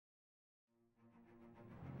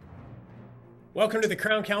Welcome to the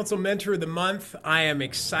Crown Council Mentor of the Month. I am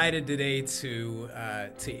excited today to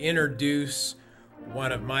introduce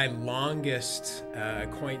one of my longest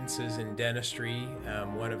acquaintances in dentistry,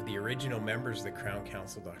 one of the original members of the Crown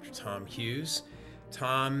Council, Dr. Tom Hughes.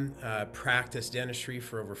 Tom practiced dentistry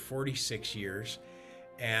for over 46 years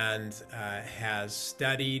and has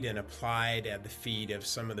studied and applied at the feet of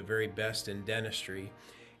some of the very best in dentistry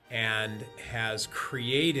and has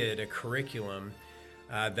created a curriculum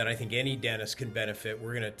that I think any dentist can benefit.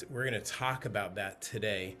 We're gonna talk about that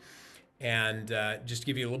today, and just to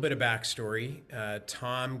give you a little bit of backstory.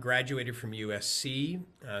 Tom graduated from USC,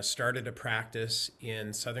 started a practice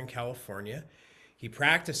in Southern California. He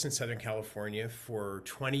practiced in Southern California for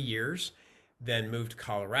 20 years, then moved to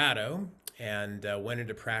Colorado and went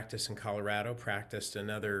into practice in Colorado. Practiced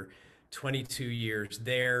another 22 years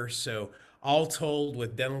there. So all told,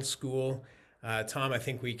 with dental school. Tom, I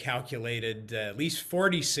think we calculated at least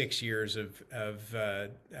 46 years of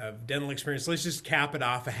dental experience. Let's just cap it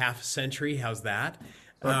off a half a century. How's that?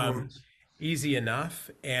 That Um, works. Easy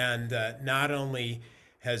enough. And not only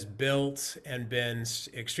has built and been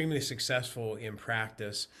extremely successful in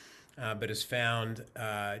practice, but has found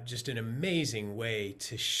just an amazing way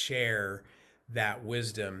to share that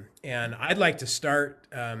wisdom. And I'd like to start,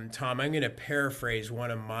 Tom, I'm going to paraphrase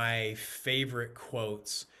one of my favorite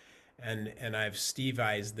quotes, and I've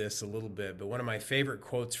Steve-ized this a little bit, but one of my favorite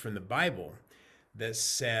quotes from the Bible that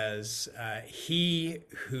says, "He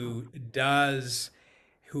who does,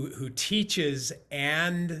 who teaches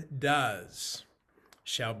and does,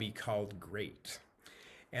 shall be called great."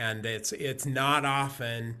 And it's not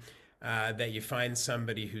often that you find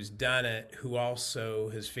somebody who's done it who also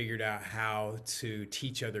has figured out how to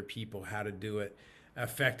teach other people how to do it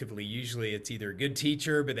effectively. Usually it's either a good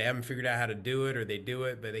teacher, but they haven't figured out how to do it, or they do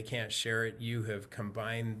it, but they can't share it. You have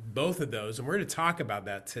combined both of those, and we're going to talk about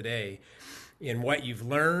that today in what you've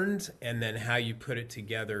learned and then how you put it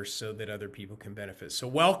together so that other people can benefit. So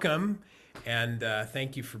welcome, and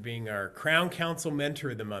thank you for being our Crown Council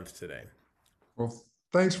Mentor of the Month today. Well,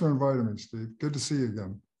 thanks for inviting me, Steve. Good to see you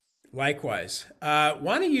again. Likewise. Why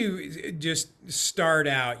don't you just start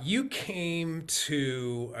out? You came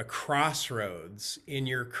to a crossroads in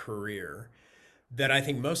your career that I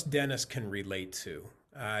think most dentists can relate to.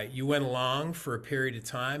 You went along for a period of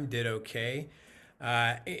time, did okay.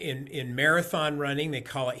 In marathon running, they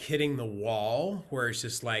call it hitting the wall, where it's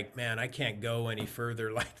just like, man, I can't go any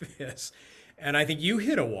further like this. And I think you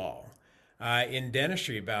hit a wall in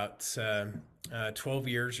dentistry about 12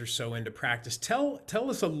 years or so into practice. Tell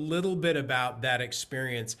us a little bit about that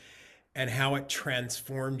experience and how it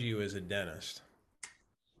transformed you as a dentist.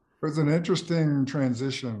 It was an interesting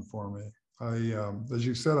transition for me. As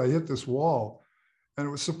you said, I hit this wall, and it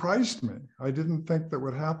was surprised me. I didn't think that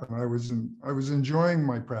would happen. I was enjoying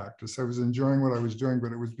my practice. I was enjoying what I was doing,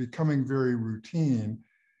 but it was becoming very routine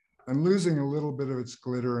and losing a little bit of its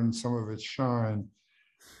glitter and some of its shine.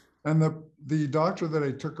 And the doctor that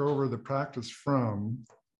I took over the practice from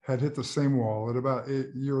had hit the same wall at about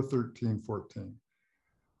year 13, 14.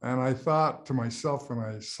 And I thought to myself when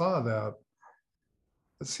I saw that,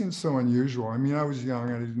 it seems so unusual. I mean, I was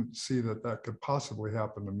young. I didn't see that that could possibly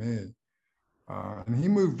happen to me. And he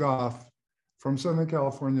moved off from Southern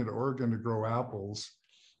California to Oregon to grow apples.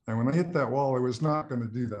 And when I hit that wall, I was not going to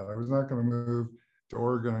do that. I was not going to move to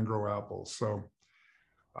Oregon and grow apples. So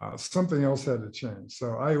something else had to change.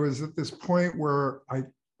 So I was at this point where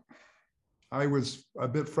I was a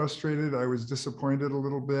bit frustrated. I was disappointed a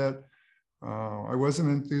little bit. I wasn't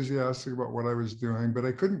enthusiastic about what I was doing, but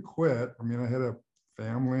I couldn't quit. I mean, I had a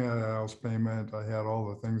family, I had a house payment, I had all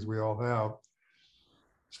the things we all have,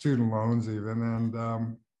 student loans even, and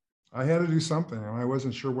I had to do something, and I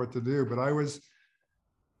wasn't sure what to do. But I was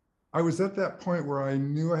at that point where I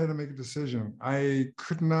knew I had to make a decision. I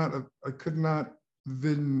could not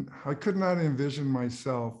envision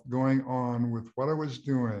myself going on with what I was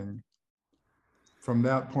doing from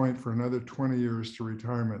that point for another 20 years to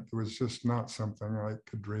retirement. It was just not something I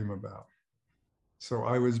could dream about. So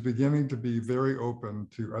I was beginning to be very open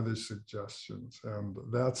to other suggestions. And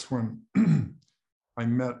that's when I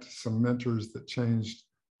met some mentors that changed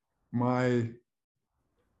my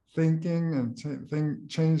thinking and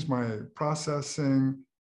changed my processing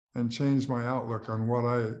and changed my outlook on what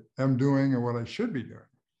I am doing and what I should be doing.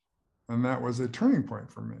 And that was a turning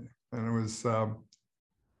point for me. And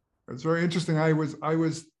it's very interesting. I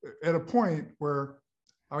was at a point where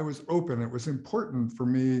I was open. It was important for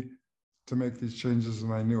me to make these changes,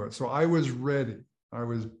 and I knew it. So I was ready. I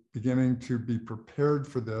was beginning to be prepared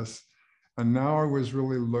for this. And now I was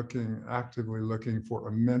really actively looking for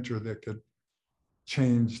a mentor that could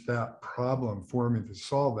changed that problem for me, to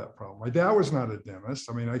solve that problem. My dad was not a dentist.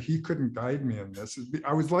 I mean, he couldn't guide me in this.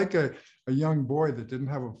 I was like a young boy that didn't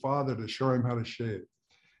have a father to show him how to shave.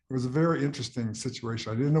 It was a very interesting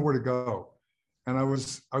situation. I didn't know where to go. And I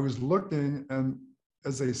was looking, and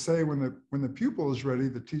as they say, when the pupil is ready,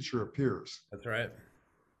 the teacher appears. That's right.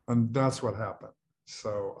 And that's what happened.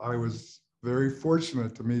 So I was very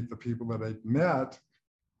fortunate to meet the people that I met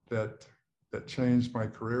that changed my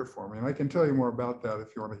career for me. And I can tell you more about that if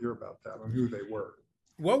you want to hear about that and who they were.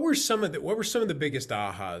 What were some of the biggest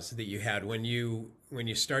ahas that you had when you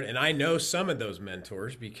started? And I know some of those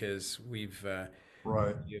mentors because we've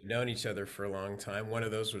known each other for a long time. One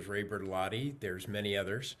of those was Ray Bertolotti. There's many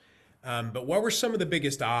others. But what were some of the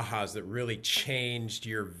biggest ahas that really changed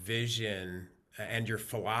your vision and your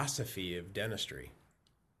philosophy of dentistry?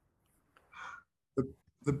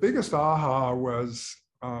 The biggest aha was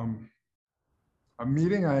a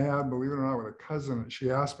meeting I had, believe it or not, with a cousin.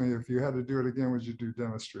 She asked me, if you had to do it again, would you do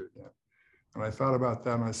dentistry again? And I thought about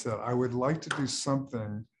that, and I said, I would like to do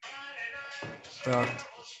something that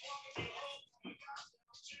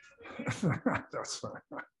that's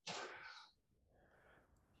fine.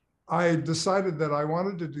 I decided that I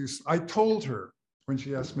wanted to do, I told her when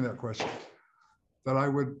she asked me that question, that I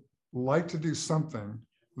would like to do something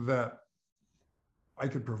that I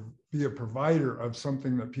could be a provider of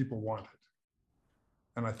something that people wanted.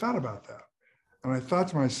 And I thought about that. And I thought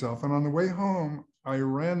to myself, and on the way home, I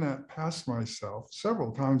ran that past myself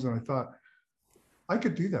several times, and I thought, I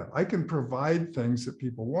could do that. I can provide things that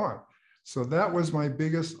people want. So that was my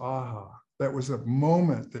biggest aha. That was a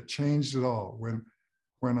moment that changed it all.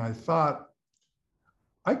 When I thought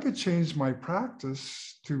I could change my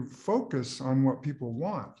practice to focus on what people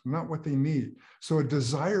want, not what they need. So a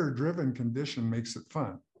desire-driven condition makes it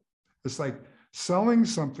fun. It's like selling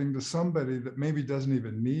something to somebody that maybe doesn't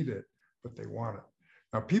even need it, but they want it.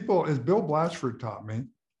 Now, people, as Bill Blatchford taught me,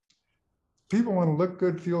 people want to look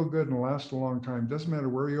good, feel good, and last a long time. Doesn't matter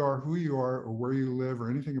where you are, who you are, or where you live,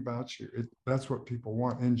 or anything about you. That's what people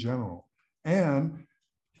want in general. And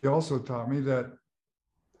he also taught me that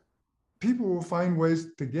people will find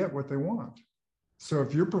ways to get what they want. So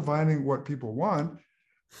if you're providing what people want,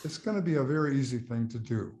 it's going to be a very easy thing to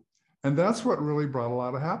do. And that's what really brought a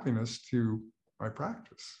lot of happiness to my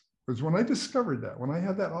practice. Was when I discovered that, when I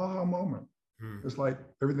had that aha moment, it's like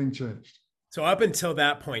everything changed. So up until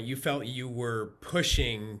that point, you felt you were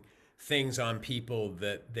pushing things on people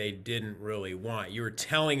that they didn't really want. You were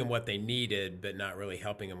telling them what they needed, but not really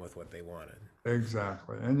helping them with what they wanted.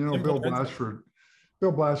 Exactly. And you know, Bill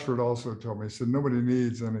Blatchford also told me, he said, nobody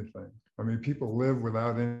needs anything. I mean, people live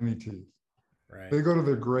without any teeth. Right. They go to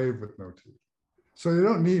their grave with no teeth. So they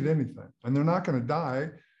don't need anything. And they're not going to die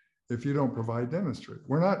if you don't provide dentistry.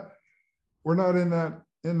 We're not in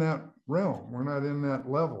that realm. We're not in that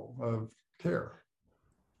level of care.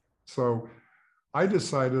 So I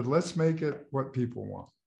decided, let's make it what people want.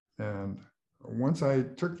 And once I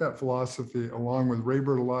took that philosophy along with Ray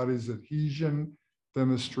Bertolotti's adhesion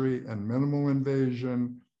dentistry and minimal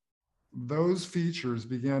invasion, those features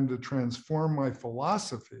began to transform my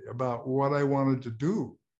philosophy about what I wanted to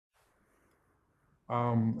do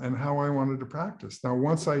and how I wanted to practice. Now,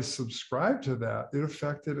 once I subscribed to that, it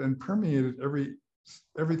affected and permeated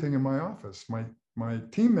everything in my office, my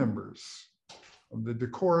team members, the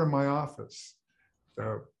decor in my office,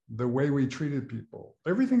 the way we treated people,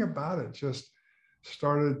 everything about it just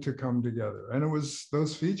started to come together. And it was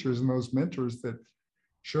those features and those mentors that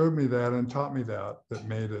showed me that and taught me that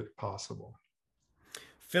made it possible.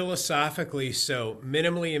 Philosophically, so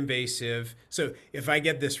minimally invasive. So if I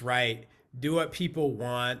get this right, do what people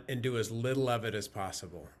want and do as little of it as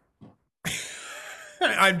possible.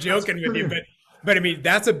 I'm joking with you, but I mean,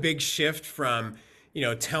 that's a big shift from,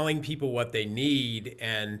 telling people what they need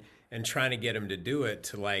and trying to get them to do it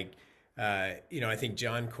to like, I think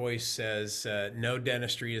John Kois says, no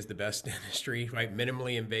dentistry is the best dentistry, right?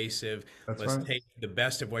 Minimally invasive. Let's take the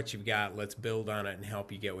best of what you've got. Let's build on it and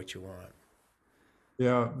help you get what you want.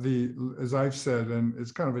 Yeah, as I've said, and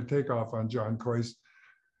it's kind of a takeoff on John Kois,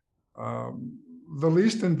 the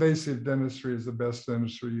least invasive dentistry is the best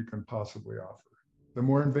dentistry you can possibly offer. The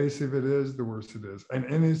more invasive it is, the worse it is. And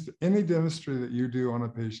any dentistry that you do on a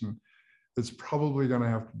patient, it's probably going to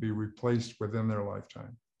have to be replaced within their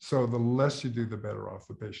lifetime. So the less you do, the better off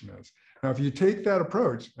the patient is. Now, if you take that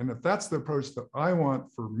approach, and if that's the approach that I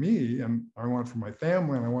want for me, and I want for my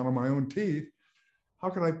family, and I want on my own teeth, how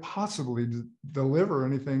could I possibly deliver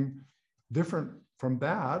anything different from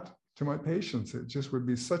that to my patients? It just would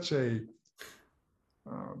be such a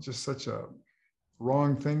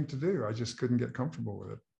wrong thing to do. I just couldn't get comfortable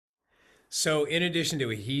with it. So, in addition to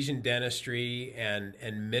adhesion dentistry and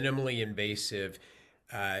minimally invasive,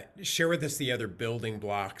 share with us the other building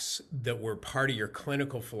blocks that were part of your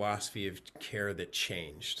clinical philosophy of care that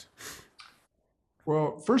changed.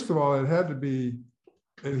 Well, first of all, it had to be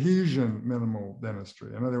adhesion minimal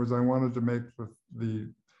dentistry. In other words, I wanted to make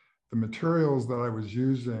the materials that I was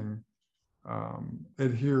using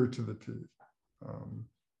adhere to the teeth.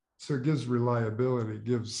 So it gives reliability,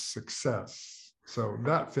 gives success. So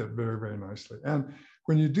that fit very, very nicely. And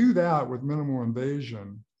when you do that with minimal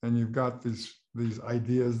invasion, and you've got these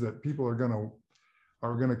ideas that people are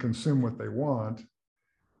going to consume what they want,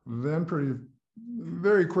 then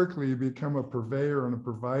very quickly you become a purveyor and a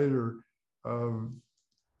provider of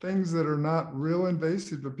things that are not real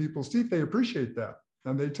invasive to people's teeth. They appreciate that.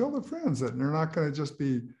 And they tell their friends that they're not going to just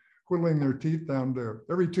be whittling their teeth down to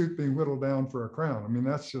every tooth being whittled down for a crown. I mean,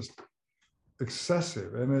 that's just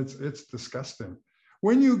excessive, and it's disgusting.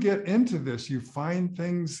 When you get into this, you find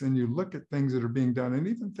things and you look at things that are being done, and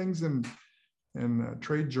even things in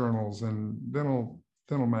trade journals and dental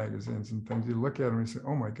magazines and things. You look at them and you say,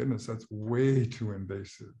 "Oh my goodness, that's way too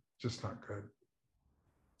invasive. Just not good."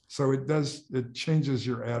 So it changes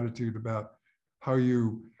your attitude about how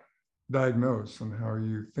you diagnose and how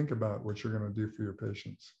you think about what you're going to do for your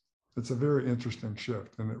patients. It's a very interesting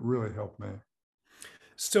shift, and it really helped me.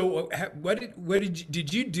 So,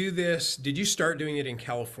 did you do this? Did you start doing it in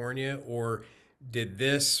California, or did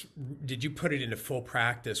you put it into full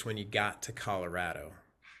practice when you got to Colorado?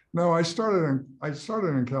 No, I started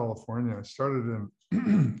in California. I started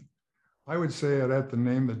in I would say I'd have to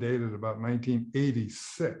name the date at about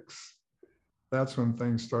 1986. That's when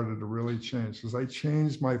things started to really change, because I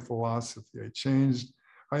changed my philosophy.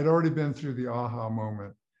 I'd already been through the aha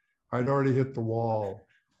moment. I'd already hit the wall.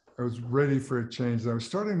 I was ready for a change. I was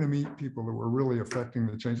starting to meet people that were really affecting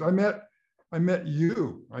the change. I met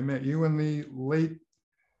you. I met you in the late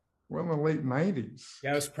 90s.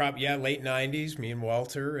 Yeah, it was probably late '90s. Me and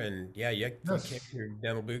Walter, and you came Yes, to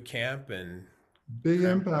dental boot camp and big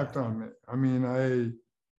Crown impact Council. on me. I mean,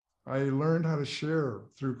 I learned how to share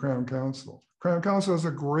through Crown Council. Crown Council has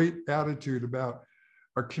a great attitude about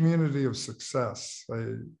a community of success,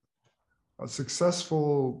 a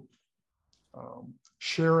successful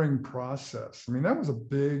sharing process. I mean, that was a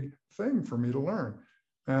big thing for me to learn.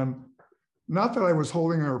 And not that I was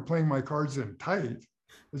holding or playing my cards in tight.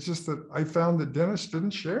 It's just that I found that dentists didn't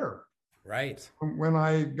share. Right. When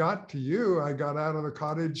I got to you, I got out of the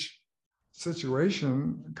cottage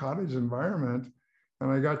environment,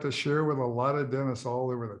 and I got to share with a lot of dentists all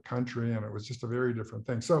over the country. And it was just a very different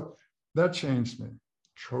thing. So that changed me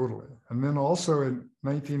totally. And then also in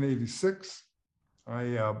 1986,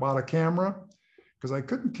 I bought a camera because I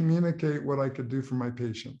couldn't communicate what I could do for my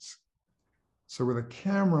patients. So with a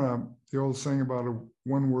camera, the old saying about a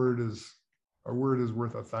word is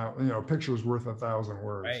worth 1,000, a picture is worth 1,000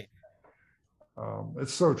 words. Right.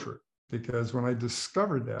 It's so true, because when I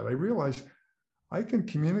discovered that, I realized I can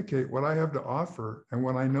communicate what I have to offer and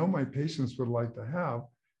what I know my patients would like to have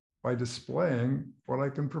by displaying what I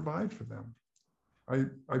can provide for them.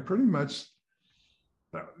 I pretty much,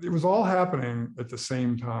 it was all happening at the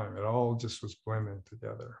same time. It all just was blending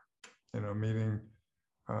together, meeting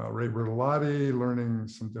Ray Bertolotti, learning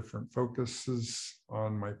some different focuses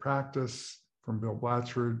on my practice from Bill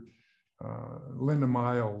Blatchford, Linda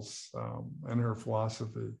Miles and her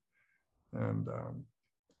philosophy. And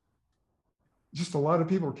just a lot of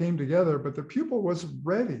people came together, but the pupil was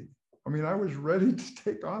ready. I mean, I was ready to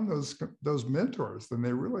take on those mentors, and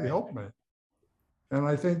they really helped me. And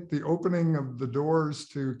I think the opening of the doors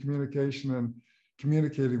to communication and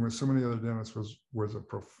communicating with so many other dentists was a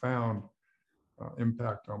profound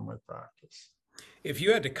impact on my practice. If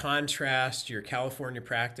you had to contrast your California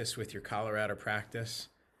practice with your Colorado practice,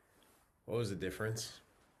 what was the difference?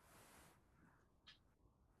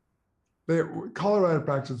 Colorado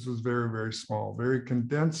practice was very, very small, very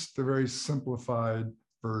condensed, a very simplified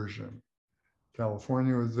version.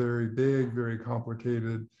 California was very big, very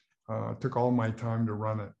complicated. Took all my time to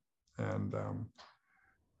run it. And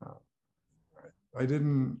I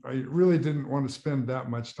really didn't want to spend that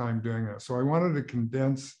much time doing that. So I wanted to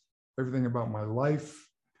condense everything about my life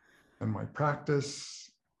and my practice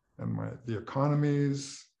and the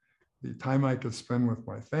economies, the time I could spend with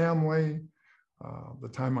my family, the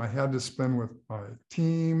time I had to spend with my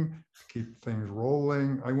team to keep things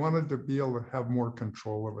rolling. I wanted to be able to have more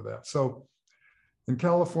control over that. So in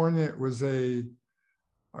California, it was a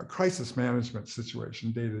crisis management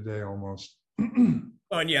situation, day to day almost.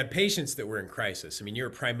 Oh, and you had patients that were in crisis. I mean, you were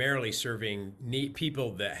primarily serving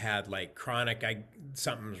people that had like chronic,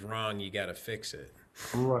 something's wrong, you got to fix it.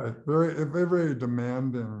 Right. Very, very, very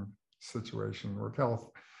demanding situation where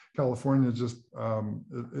California just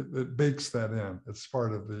it bakes that in. It's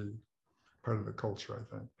part of the culture,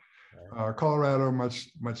 I think. Colorado,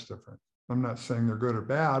 much different. I'm not saying they're good or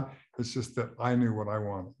bad. It's just that I knew what I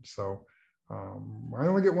wanted. So I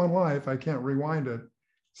only get one life. I can't rewind it.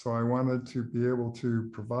 So I wanted to be able to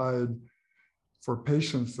provide for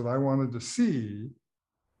patients that I wanted to see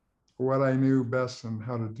what I knew best and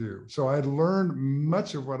how to do. So I had learned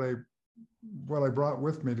much of what I brought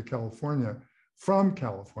with me to California from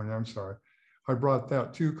California. I'm sorry. I brought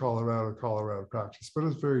that to Colorado practice, but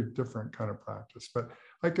it's a very different kind of practice. But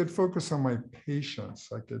I could focus on my patients.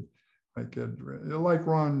 I could, like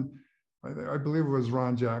Ron, I believe it was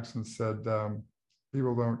Ron Jackson said,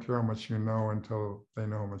 people don't care how much you know until they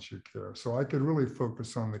know how much you care. So I could really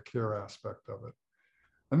focus on the care aspect of it.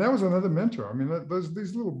 And that was another mentor. I mean,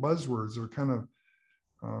 these little buzzwords are kind of,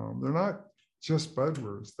 they're not just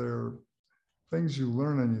buzzwords. They're things you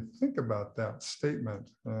learn and you think about that statement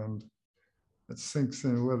and it sinks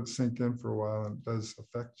in, let it sink in for a while and it does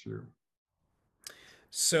affect you.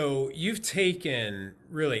 So you've taken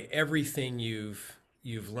really everything you've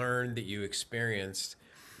learned, that you experienced,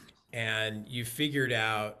 and you figured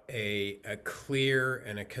out a clear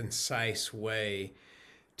and a concise way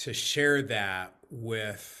to share that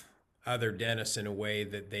with other dentists in a way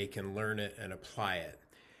that they can learn it and apply it.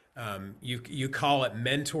 You call it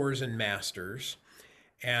mentors and masters,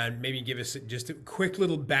 and maybe give us just a quick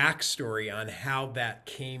little backstory on how that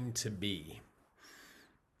came to be.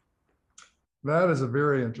 That is a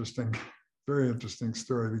very interesting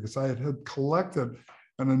story, because I had collected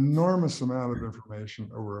an enormous amount of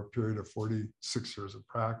information over a period of 46 years of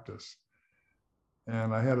practice.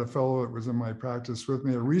 And I had a fellow that was in my practice with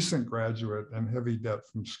me, a recent graduate and heavy debt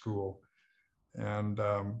from school. And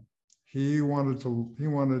he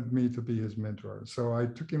wanted me to be his mentor. So I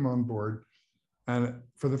took him on board. And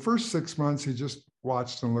for the first 6 months, he just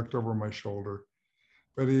watched and looked over my shoulder.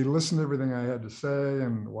 But he listened to everything I had to say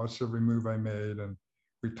and watched every move I made. And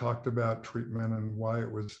we talked about treatment and why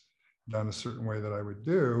it was done a certain way that I would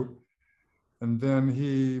do. And then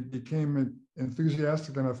he became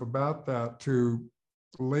enthusiastic enough about that to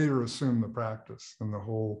later assume the practice and the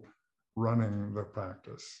whole running the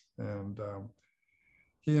practice. And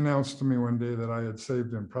he announced to me one day that I had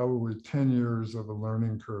saved him probably 10 years of a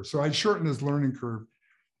learning curve. So I shortened his learning curve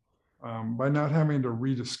by not having to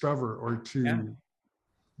rediscover or to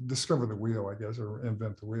discover the wheel, I guess, or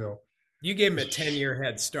invent the wheel. You gave him a 10-year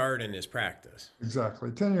head start in his practice.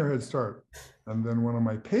 Exactly, 10-year head start. And then one of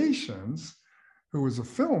my patients, who was a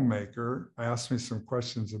filmmaker, asked me some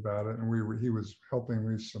questions about it, and he was helping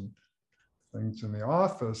me some things in the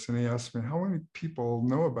office, and he asked me, how many people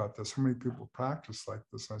know about this? How many people practice like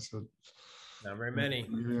this? I said, not very many.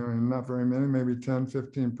 Not very many, maybe 10,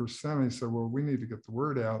 15%. He said, well, we need to get the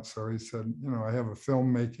word out. So he said, I have a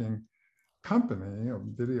filmmaking company, a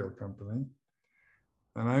video company.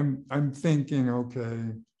 And I'm thinking,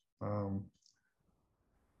 okay,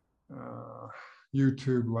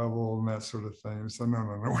 YouTube level and that sort of thing. So no,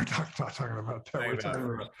 we're not talking about that. We're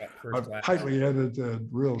talking about a tightly edited,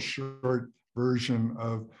 real short version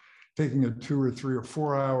of taking a 2 or 3 or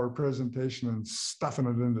 4 hour presentation and stuffing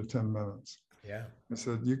it into 10 minutes. Yeah. I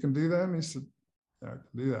said, you can do that? And he said, yeah, I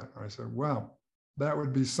can do that. I said, well, that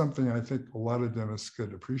would be something I think a lot of dentists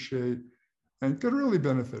could appreciate and could really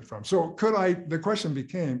benefit from. So the question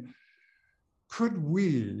became, could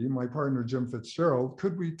we, my partner, Jim Fitzgerald,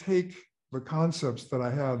 could we take the concepts that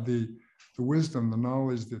I had, the wisdom, the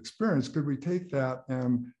knowledge, the experience, could we take that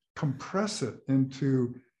and compress it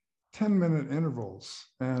into 10-minute intervals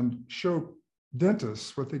and show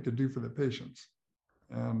dentists what they could do for their patients?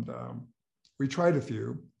 And we tried a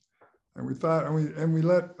few, and we thought, and we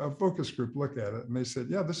let a focus group look at it, and they said,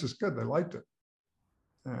 yeah, this is good, they liked it.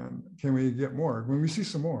 And can we get more? When we see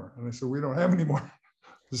some more. And I said, we don't have any more.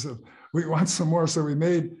 They said, we want some more. So we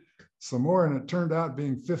made some more, and it turned out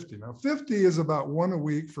being 50. Now, 50 is about 1 a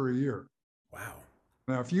week for a year. Wow.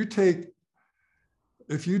 Now, if you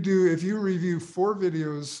review 4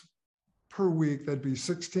 videos per week, that'd be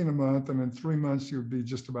 16 a month. And in 3 months, you would be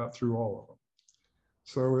just about through all of them.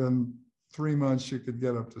 So in 3 months, you could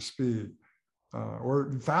get up to speed,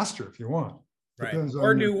 or faster if you want. Right.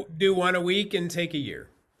 Or do 1 a week and take a year.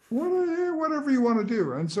 Whatever you want to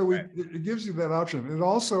do. And so it gives you that option. It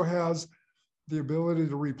also has the ability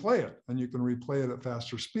to replay it, and you can replay it at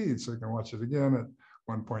faster speed. So you can watch it again at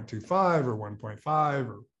 1.25 or 1.5,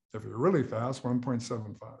 or if you're really fast,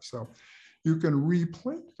 1.75. So you can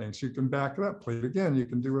replay things. You can back it up, play it again. You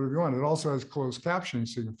can do whatever you want. It also has closed captioning,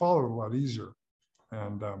 so you can follow it a lot easier.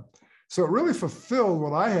 And so it really fulfilled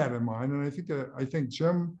what I had in mind. And I think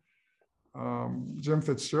Jim Jim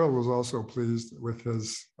Fitzgerald was also pleased with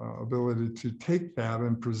his ability to take that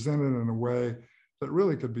and present it in a way that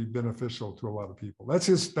really could be beneficial to a lot of people. That's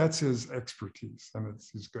his expertise, and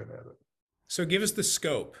he's good at it. So give us the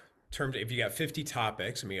scope. Terms, if you got 50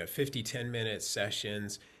 topics, I mean, you got 50 10-minute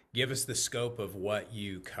sessions, give us the scope of what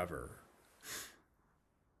you cover.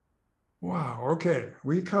 Wow. Okay.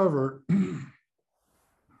 We cover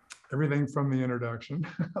everything from the introduction.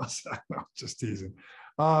 No, just teasing.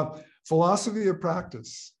 Philosophy of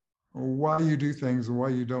practice, why you do things and why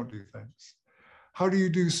you don't do things. How do you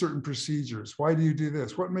do certain procedures? Why do you do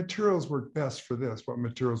this? What materials work best for this? What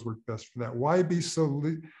materials work best for that? Why be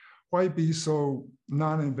so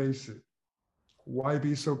non-invasive? Why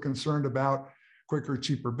be so concerned about quicker,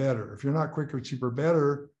 cheaper, better? If you're not quicker, cheaper,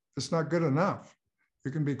 better, it's not good enough.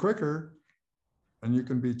 You can be quicker and you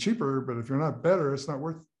can be cheaper, but if you're not better, it's not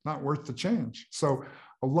worth the change. So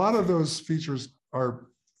a lot of those features are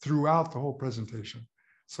throughout the whole presentation.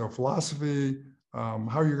 So philosophy,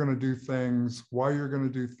 how you're going to do things, why you're going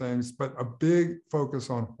to do things, but a big focus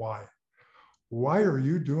on why. Why are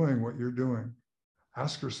you doing what you're doing?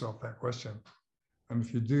 Ask yourself that question. And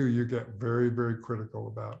if you do, you get very, very critical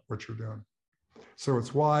about what you're doing. So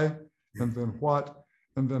it's why, and then what,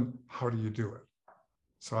 and then how do you do it?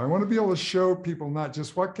 So I want to be able to show people not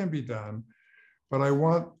just what can be done, but I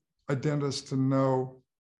want a dentist to know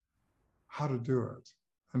how to do it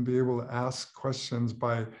and be able to ask questions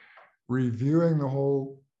by reviewing the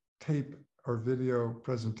whole tape or video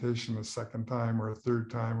presentation a second time or a third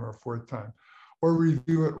time or a fourth time, or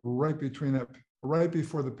review it right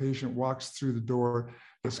before the patient walks through the door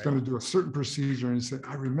that's going to do a certain procedure, and you say,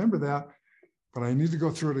 I remember that, but I need to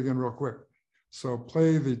go through it again real quick. So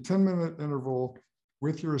play the 10-minute interval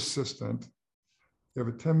with your assistant. You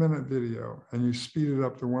have a 10-minute video and you speed it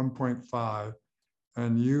up to 1.5,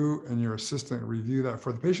 and you and your assistant review that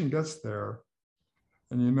before the patient gets there,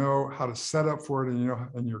 and you know how to set up for it,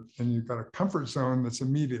 and you've got a comfort zone that's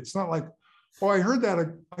immediate. It's not like, oh, I heard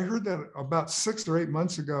that about 6 or 8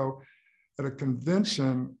 months ago at a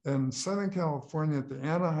convention in Southern California at the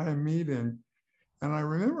Anaheim meeting, and I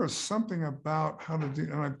remember something about how to do,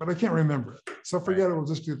 but I can't remember it. So forget it. We'll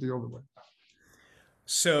just do it the older way.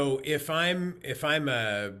 So if I'm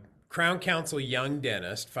a Crown Council young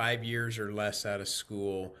dentist, 5 years or less out of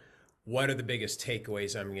school, what are the biggest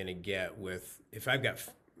takeaways I'm going to get if I've got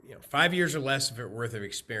 5 years or less worth of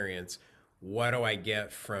experience? What do I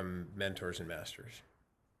get from mentors and masters?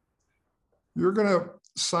 You're going to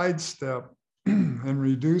sidestep and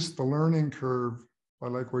reduce the learning curve by,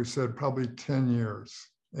 like we said, probably 10 years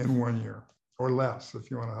in 1 year or less if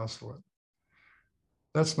you want to hustle it.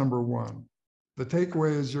 That's number one. The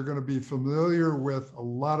takeaway is you're going to be familiar with a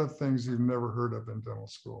lot of things you've never heard of in dental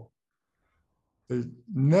school. They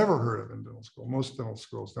never heard of in dental school. Most dental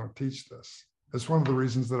schools don't teach this. It's one of the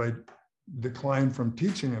reasons that I declined from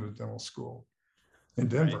teaching at a dental school in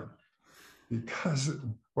Denver, because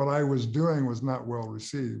what I was doing was not well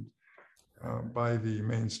received by the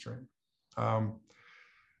mainstream.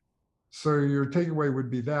 So your takeaway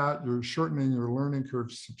would be that you're shortening your learning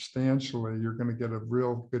curve substantially. You're going to get a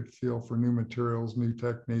real good feel for new materials, new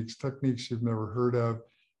techniques you've never heard of.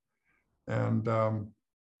 And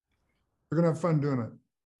you're going to have fun doing it.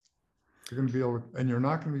 You're going to be able to, and you're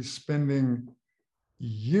not going to be spending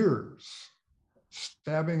years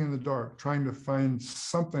stabbing in the dark, trying to find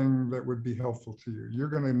something that would be helpful to you. You're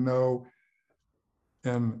going to know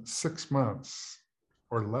in 6 months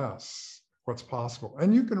or less what's possible.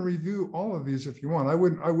 And you can review all of these if you want. I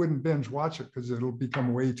wouldn't binge watch it because it'll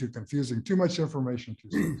become way too confusing, too much information too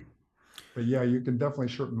soon. But yeah, you can definitely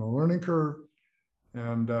shorten the learning curve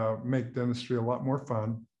and make dentistry a lot more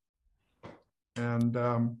fun.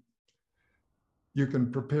 And you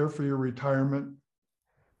can prepare for your retirement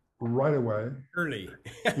right away. Early.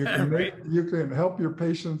 You can help your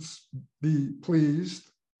patients be pleased.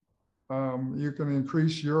 You can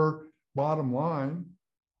increase your bottom line.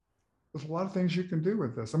 There's a lot of things you can do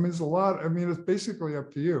with this. I mean, it's basically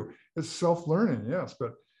up to you. It's self-learning, yes,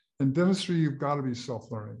 but in dentistry, you've got to be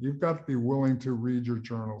self-learning. You've got to be willing to read your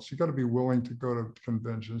journals. You've got to be willing to go to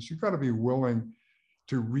conventions. You've got to be willing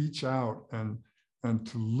to reach out and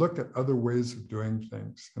to look at other ways of doing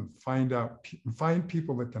things and find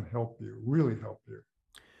people that can help you, really help you.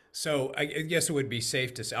 So I guess it would be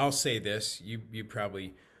safe to say, I'll say this,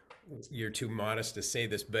 you're too modest to say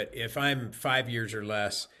this, but if I'm 5 years or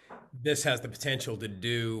less, this has the potential to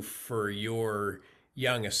do for your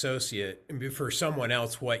young associate and for someone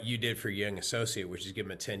else what you did for your young associate, which is give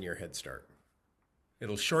them a 10-year head start.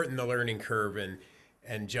 It'll shorten the learning curve and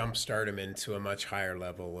jumpstart them into a much higher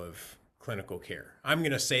level of clinical care. I'm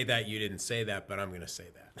going to say that. You didn't say that, but I'm going to say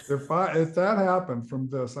that. If that happened from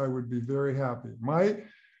this, I would be very happy.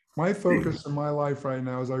 My focus in my life right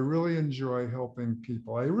now is I really enjoy helping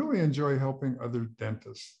people. I really enjoy helping other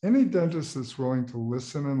dentists. Any dentist that's willing to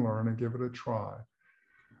listen and learn and give it a try,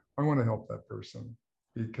 I want to help that person,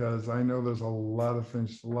 because I know there's a lot of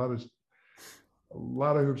things, a lot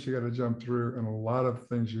of hoops you got to jump through, and a lot of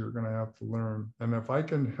things you're going to have to learn. And if I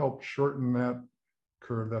can help shorten that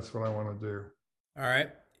curve, that's what I want to do. All right.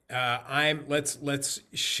 Let's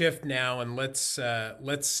shift now, and let's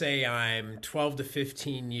say I'm 12 to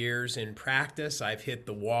 15 years in practice. I've hit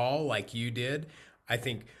the wall like you did. I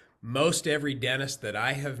think most every dentist that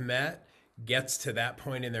I have met gets to that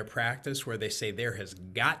point in their practice where they say there has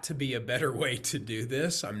got to be a better way to do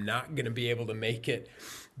this. I'm not going to be able to make it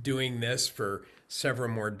doing this for several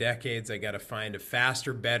more decades. I got to find a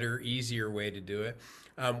faster, better, easier way to do it.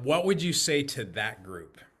 What would you say to that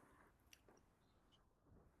group?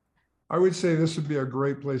 I would say this would be a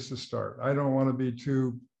great place to start. I don't want to be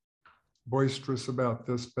too boisterous about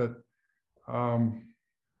this, but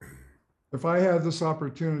if I had this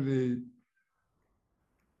opportunity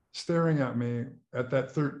staring at me at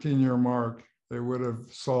that 13-year mark, they would have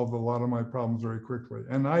solved a lot of my problems very quickly.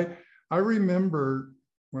 And I remember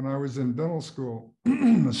when I was in dental school,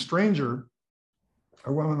 a stranger,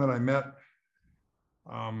 a woman that I met,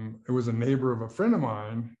 it was a neighbor of a friend of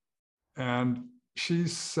mine, and she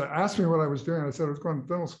asked me what I was doing. I said I was going to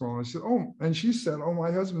dental school, and she said, "Oh,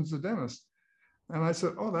 my husband's a dentist." And I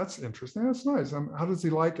said, "Oh, that's interesting. That's nice. How does he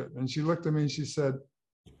like it?" And she looked at me and she said,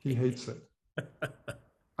 "He hates it."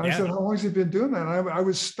 I said, "How long has he been doing that?" And I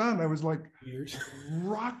was stunned. I was like, Years.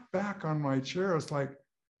 rocked back on my chair. It's like,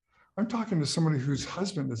 I'm talking to somebody whose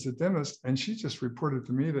husband is a dentist, and she just reported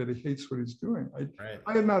to me that he hates what he's doing.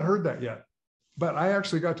 I had not heard that yet, but I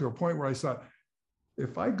actually got to a point where I thought,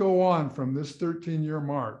 if I go on from this 13-year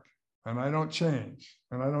mark and I don't change,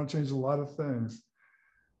 and I don't change a lot of things,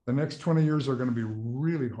 the next 20 years are going to be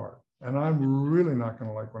really hard. And I'm really not going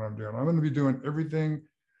to like what I'm doing. I'm going to be doing everything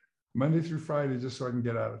Monday through Friday just so I can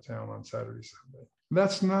get out of town on Saturday, Sunday.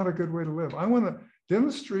 That's not a good way to live.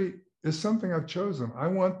 Dentistry is something I've chosen. I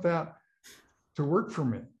want that to work for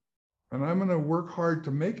me. And I'm going to work hard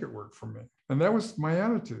to make it work for me. And that was my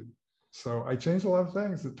attitude. So I changed a lot of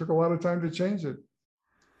things. It took a lot of time to change it.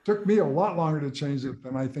 Took me a lot longer to change it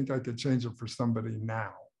than I think I could change it for somebody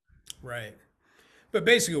now. Right. But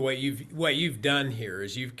basically what you've done here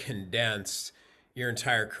is you've condensed your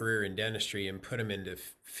entire career in dentistry and put them into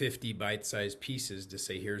 50 bite-sized pieces to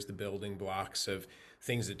say, here's the building blocks of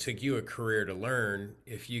things that took you a career to learn.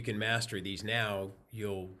 If you can master these now,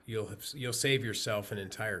 you'll save yourself an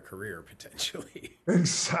entire career potentially.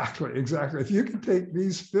 Exactly. If you can take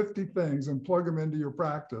these 50 things and plug them into your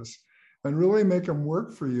practice and really make them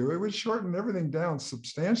work for you, it would shorten everything down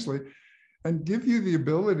substantially and give you the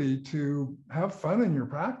ability to have fun in your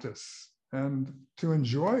practice and to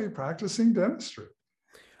enjoy practicing dentistry.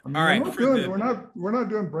 I mean, All right, we're not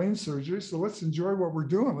doing brain surgery, so let's enjoy what we're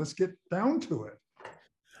doing. Let's get down to it.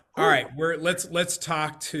 All right, let's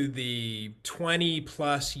talk to the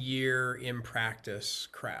 20+ year in practice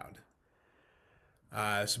crowd.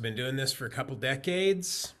 So been doing this for a couple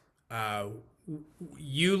decades.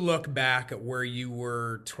 You look back at where you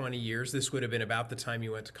were 20 years. This would have been about the time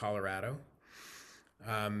you went to Colorado.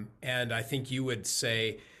 And I think you would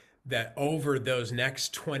say that over those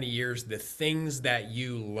next 20 years, the things that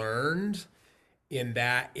you learned in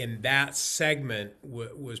that segment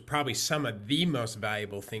was probably some of the most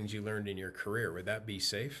valuable things you learned in your career. Would that be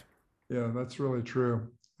safe? Yeah, that's really true.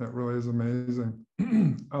 That really is amazing.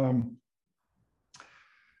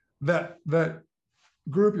 That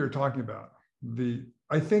group you're talking about,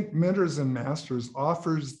 I think Mentors and Masters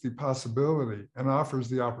offers the possibility and offers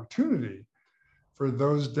the opportunity for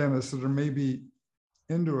those dentists that are maybe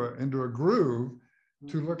into a groove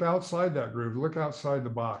to look outside that groove, look outside the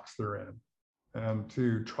box they're in, and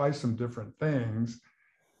to try some different things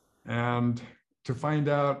and to find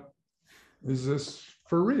out, is this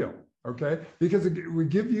for real? Okay, because it would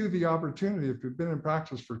give you the opportunity, if you've been in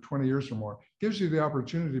practice for 20 years or more, gives you the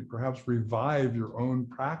opportunity to perhaps revive your own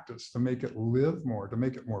practice, to make it live more, to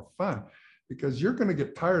make it more fun, because you're going to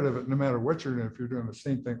get tired of it no matter what you're doing if you're doing the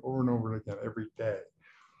same thing over and over again every day.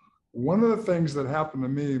 One of the things that happened to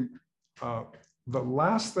me, the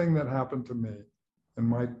last thing that happened to me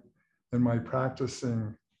in my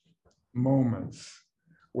practicing moments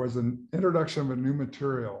was an introduction of a new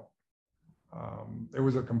material. It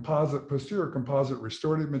was a posterior composite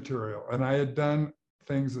restorative material, and I had done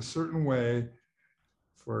things a certain way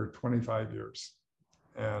for 25 years.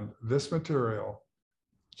 And this material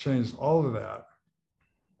changed all of that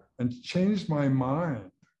and changed my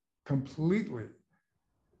mind completely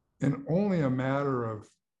in only a matter of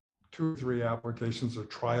 2 or 3 applications or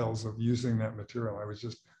trials of using that material.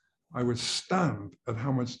 I was stunned at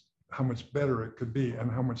how much better it could be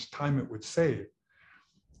and how much time it would save.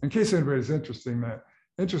 In case anybody's interested,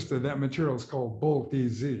 that material is called Bulk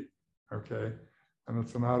EZ, okay? And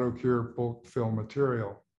it's an auto-cure bulk fill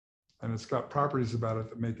material. And it's got properties about it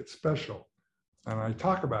that make it special. And I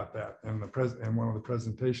talk about that in one of the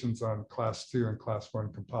presentations on Class 2 and Class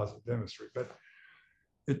 1 composite dentistry. But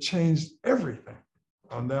it changed everything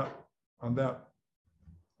on that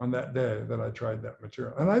day that I tried that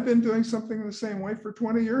material. And I've been doing something the same way for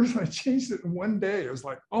 20 years. I changed it in one day. It was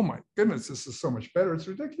like, oh my goodness, this is so much better. It's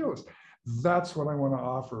ridiculous. That's what I want to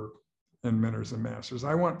offer in Mentors and Masters.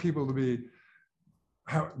 I want people to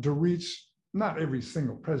reach, not every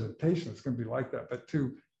single presentation is going to be like that, but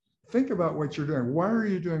to think about what you're doing. Why are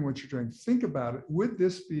you doing what you're doing? Think about it. Would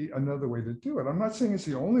this be another way to do it? I'm not saying it's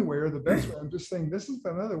the only way or the best way. I'm just saying this is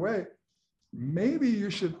another way. Maybe you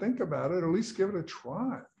should think about it, or at least give it a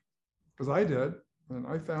try. Because I did, and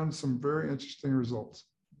I found some very interesting results.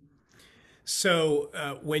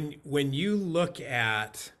 So when you look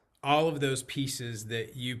at all of those pieces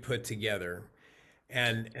that you put together,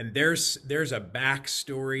 and there's a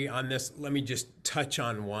backstory on this. Let me just touch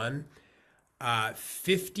on one.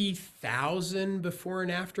 50,000 before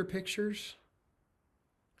and after pictures.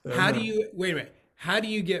 How do you, wait a minute, how do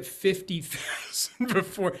you get 50,000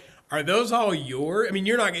 before? Are those all your, I mean,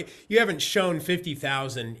 you haven't shown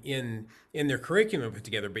 50,000 in their curriculum put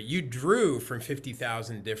together, but you drew from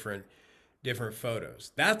 50,000 different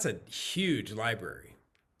photos. That's a huge library.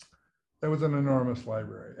 That was an enormous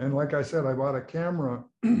library. And like I said, I bought a camera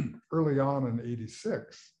early on in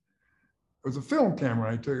 '86. It was a film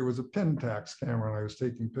camera I took. It was a Pentax camera, and I was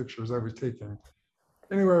taking pictures. I was taking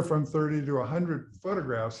anywhere from 30 to 100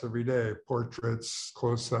 photographs every day, portraits,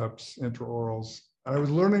 close-ups, intraorals. And I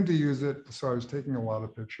was learning to use it, so I was taking a lot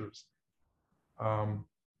of pictures. And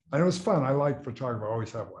it was fun. I like photography. I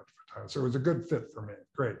always have liked photography. So it was a good fit for me,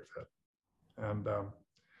 great fit. And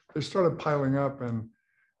they started piling up, and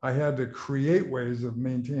I had to create ways of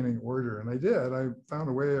maintaining order. And I did. I found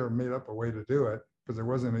a way or made up a way to do it, because there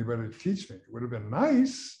wasn't anybody to teach me. It would have been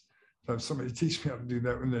nice to have somebody teach me how to do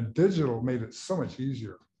that. And then digital made it so much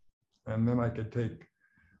easier. And then I could take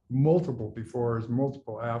multiple befores,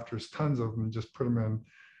 multiple afters, tons of them, just put them in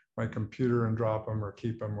my computer and drop them or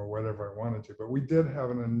keep them or whatever I wanted to. But we did have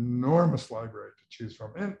an enormous library to choose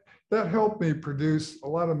from. And that helped me produce a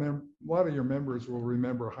lot of your members will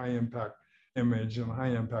remember High Impact Image and High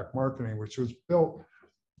Impact Marketing, which was built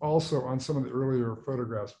also on some of the earlier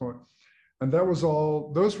photographs. And those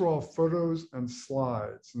were all photos and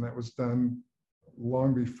slides. And that was done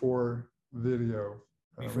long before video,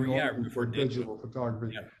 before digital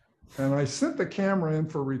photography. Yeah. And I sent the camera in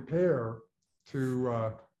for repair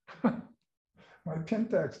to my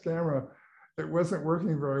Pentax camera. It wasn't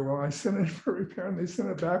working very well. I sent it for repair, and they sent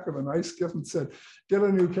it back with a nice gift and said, get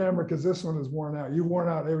a new camera because this one is worn out. You've worn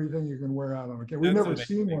out everything you can wear out on a camera. We've never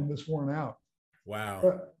seen one this worn out. Wow.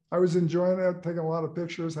 But I was enjoying it, taking a lot of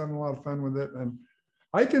pictures, having a lot of fun with it. And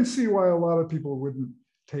I can see why a lot of people wouldn't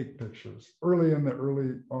take pictures early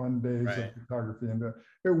on days of photography. And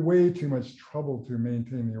they're way too much trouble to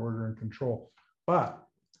maintain the order and control. But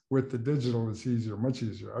with the digital, it's easier, much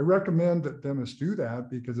easier. I recommend that dentists do that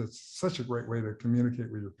because it's such a great way to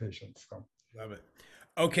communicate with your patients. So. Love it.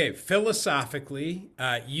 Okay, philosophically,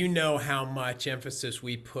 you know how much emphasis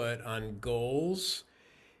we put on goals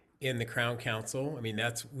in the Crown Council. I mean,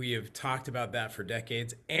 we have talked about that for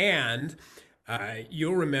decades. And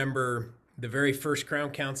you'll remember the very first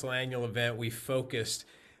Crown Council annual event, we focused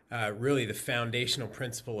really the foundational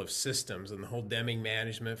principle of systems and the whole Deming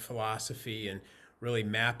management philosophy and really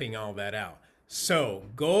mapping all that out. So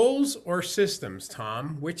goals or systems,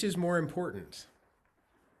 Tom, which is more important?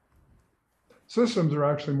 Systems are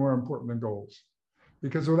actually more important than goals,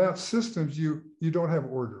 because without systems, you don't have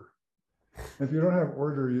order. If you don't have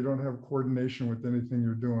order, you don't have coordination with anything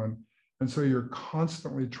you're doing. And so you're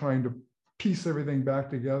constantly trying to piece everything back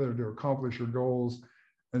together to accomplish your goals.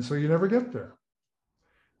 And so you never get there.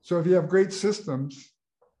 So if you have great systems,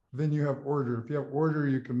 then you have order. If you have order,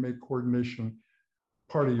 you can make coordination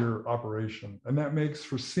part of your operation. And that makes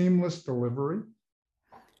for seamless delivery.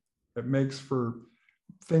 It makes for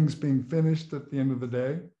things being finished at the end of the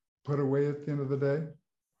day, put away at the end of the day.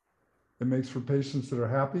 It makes for patients that are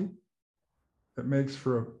happy. It makes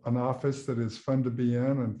for an office that is fun to be in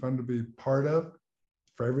and fun to be part of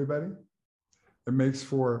for everybody. It makes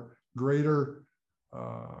for greater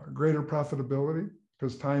profitability,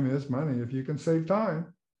 because time is money if you can save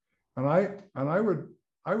time. And I would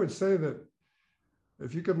I would say that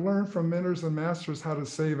if you could learn from mentors and masters how to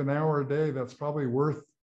save an hour a day, that's probably worth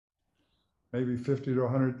maybe $50,000 to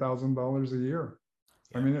 $100,000 a year.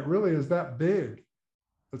 I mean, it really is that big.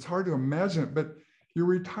 It's hard to imagine it, but your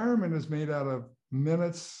retirement is made out of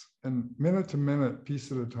minutes and minute to minute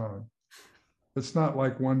piece at a time. It's not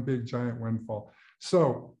like one big giant windfall.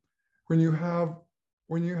 So when you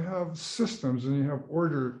have systems and you have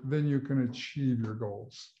order, then you can achieve your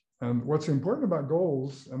goals. And what's important about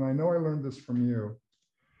goals, and I know I learned this from you,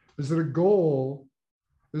 is that a goal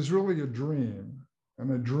is really a dream,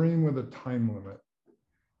 and a dream with a time limit.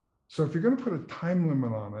 So if you're going to put a time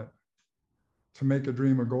limit on it to make a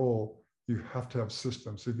dream a goal, you have to have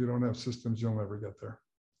systems. If you don't have systems, you'll never get there.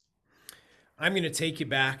 I'm going to take you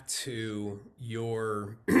back to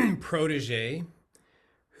your protege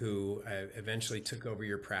who eventually took over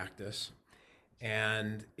your practice.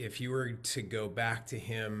 And if you were to go back to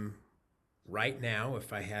him right now,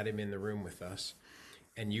 if I had him in the room with us,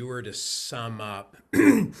 and you were to sum up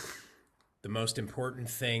the most important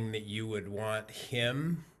thing that you would want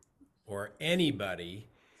him or anybody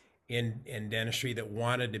in dentistry that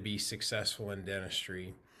wanted to be successful in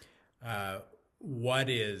dentistry,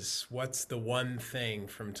 what's the one thing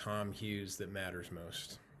from Tom Hughes that matters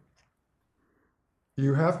most?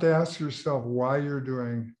 You have to ask yourself why you're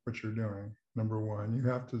doing what you're doing. Number one, you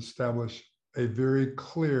have to establish a very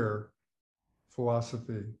clear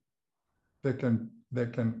philosophy that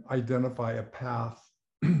can identify a path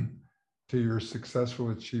to your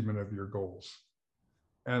successful achievement of your goals.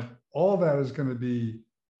 And all that is going to be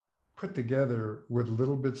put together with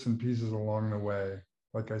little bits and pieces along the way.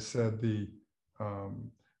 Like I said, the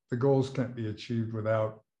goals can't be achieved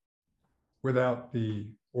without the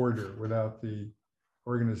order, without the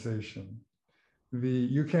organization.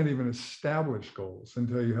 You can't even establish goals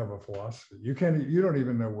until you have a philosophy. You don't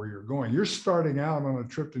even know where you're going. You're starting out on a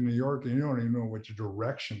trip to New York and you don't even know which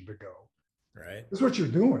direction to go. Right. That's what you're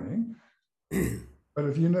doing. But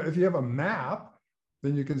if you have a map,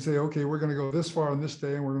 then you can say, okay, we're going to go this far on this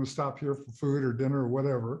day and we're going to stop here for food or dinner or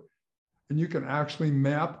whatever. And you can actually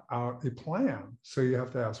map out a plan. So you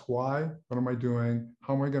have to ask why, what am I doing?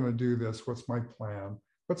 How am I going to do this? What's my plan?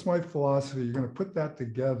 What's my philosophy? You're going to put that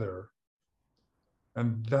together.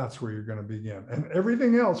 And that's where you're going to begin. And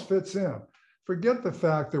everything else fits in. Forget the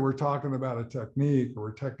fact that we're talking about a technique or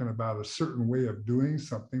we're talking about a certain way of doing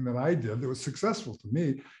something that I did that was successful to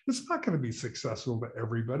me. It's not going to be successful to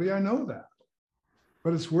everybody. I know that.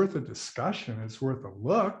 But it's worth a discussion. It's worth a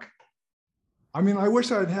look. I mean, I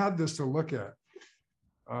wish I'd had this to look at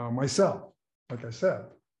myself. Like I said,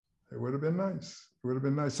 it would have been nice. It would have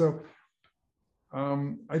been nice. So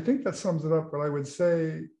I think that sums it up. What I would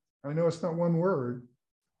say, I know it's not one word,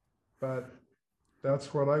 but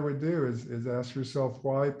that's what I would do is ask yourself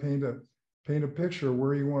why, paint a picture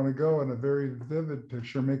where you want to go, and a very vivid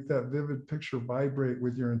picture. Make that vivid picture vibrate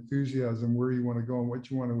with your enthusiasm, where you want to go and what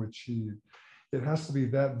you want to achieve. It has to be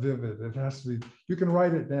that vivid. It has to be, you can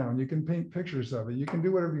write it down. You can paint pictures of it. You can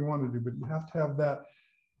do whatever you want to do, but you have to have that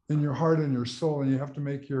in your heart and your soul. And you have to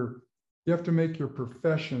make your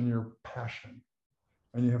profession your passion.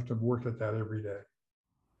 And you have to work at that every day.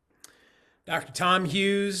 Dr. Tom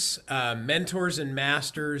Hughes, Mentors and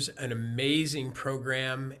Masters, an amazing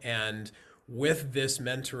program. And with this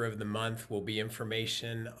Mentor of the Month will be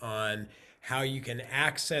information on how you can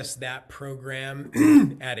access that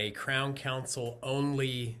program at a Crown Council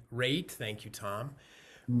only rate. Thank you, Tom,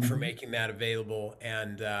 for making that available.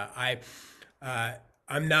 And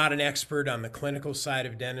I'm not an expert on the clinical side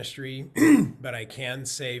of dentistry, but I can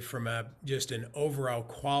say from just an overall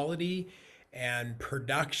quality and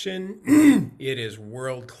production, it is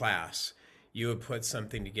world class. You have put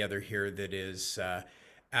something together here that is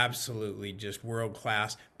absolutely just world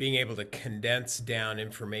class. Being able to condense down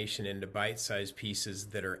information into bite-sized pieces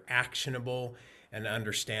that are actionable and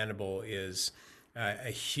understandable is a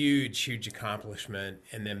huge accomplishment.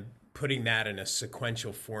 And then putting that in a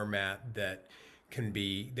sequential format that can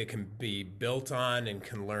be built on and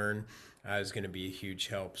can learn is going to be a huge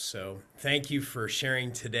help. So thank you for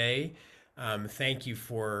sharing today. Thank you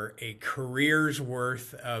for a career's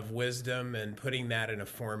worth of wisdom and putting that in a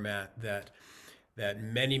format that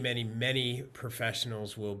many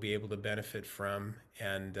professionals will be able to benefit from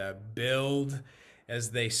and build,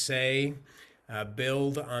 as they say,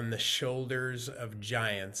 build on the shoulders of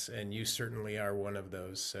giants. And you certainly are one of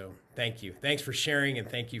those. So thank you. Thanks for sharing, and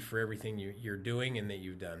thank you for everything you're doing and that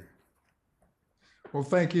you've done. Well,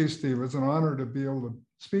 thank you, Steve. It's an honor to be able to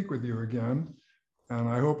speak with you again. And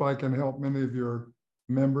I hope I can help many of your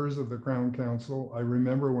members of the Crown Council. I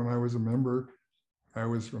remember when I was a member, I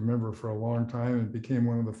was a member for a long time and became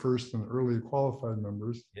one of the first and early qualified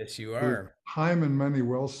members. Yes, you It was are. time and money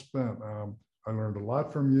well spent. I learned a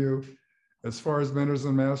lot from you. As far as mentors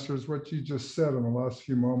and masters, what you just said in the last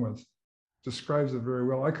few moments describes it very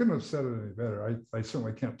well. I couldn't have said it any better. I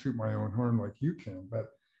certainly can't toot my own horn like you can, but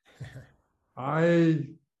I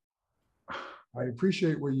I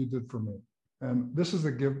appreciate what you did for me. And this is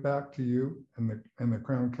a give back to you and the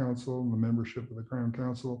Crown Council and the membership of the Crown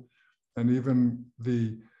Council, and even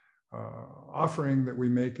the offering that we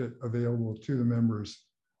make it available to the members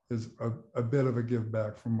is a bit of a give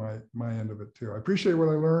back from my end of it too. I appreciate what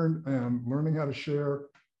I learned and learning how to share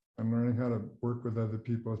and learning how to work with other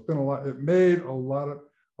people. It's been a lot. It made a lot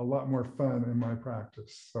more fun in my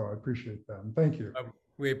practice. So I appreciate that. And thank you.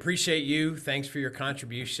 We appreciate you. Thanks for your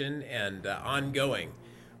contribution and ongoing.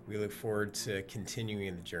 We look forward to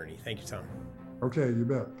continuing the journey. Thank you, Tom. Okay, you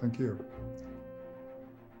bet. Thank you.